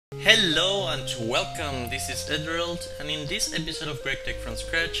Hello and welcome, this is Edoreld, and in this episode of GregTech from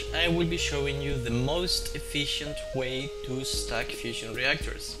scratch I will be showing you the most efficient way to stack fusion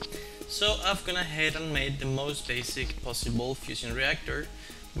reactors. So I've gone ahead and made the most basic possible fusion reactor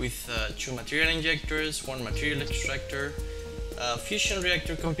with 2 material injectors, 1 material extractor, a fusion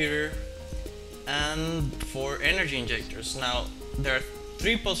reactor computer and 4 energy injectors. Now there are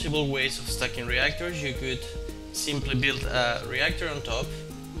 3 possible ways of stacking reactors. You could simply build a reactor on top,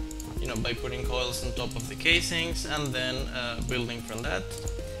 by putting coils on top of the casings and then building from that.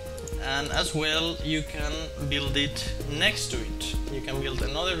 And as well, you can build it next to it. You can build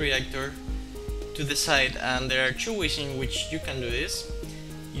another reactor to the side, and there are 2 ways in which you can do this.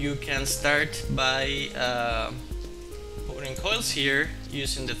 You can start by putting coils here,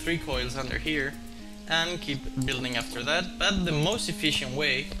 using the 3 coils under here, and keep building after that. But the most efficient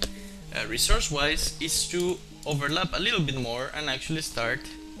way, resource-wise, is to overlap a little bit more and actually start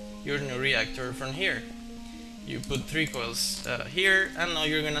your new reactor from here. You put 3 coils here, and now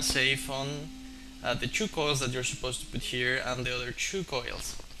you're gonna save on the 2 coils that you're supposed to put here and the other 2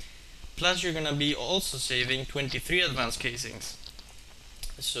 coils. Plus you're gonna be also saving 23 advanced casings.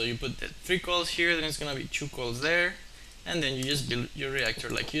 So you put the 3 coils here, then it's gonna be 2 coils there, and then you just build your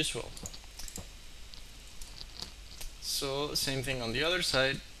reactor like usual. So same thing on the other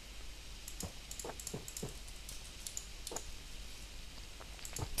side.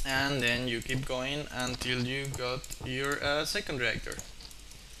 And then you keep going until you got your second reactor.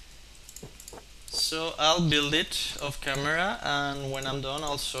 So I'll build it off camera, and when I'm done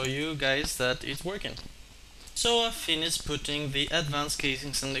I'll show you guys that it's working. So I finished putting the advanced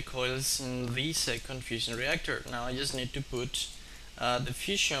casings and the coils in the second fusion reactor. Now I just need to put the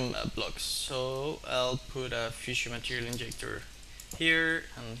fusion blocks. So I'll put a fusion material injector here,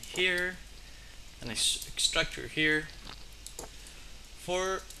 an extractor here,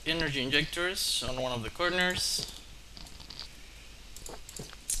 4 energy injectors on one of the corners,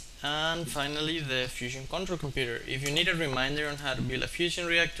 and finally the fusion control computer. If you need a reminder on how to build a fusion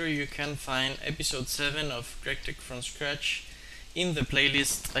reactor, you can find episode 7 of GregTech from scratch in the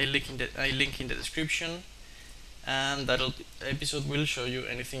playlist I link in the description, and that episode will show you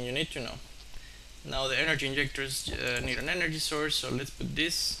anything you need to know. Now the energy injectors need an energy source, so let's put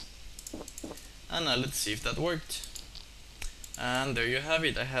this, and now let's see if that worked. And there you have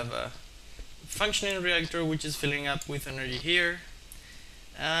it. I have a functioning reactor which is filling up with energy here,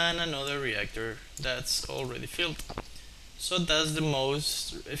 and another reactor that's already filled. So that's the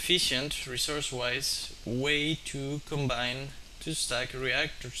most efficient, resource-wise, way to stack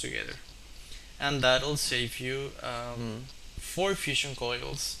reactors together. And that'll save you 4 fusion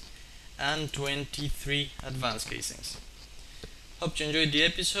coils and 23 advanced casings. Hope you enjoyed the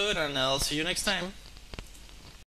episode, and I'll see you next time.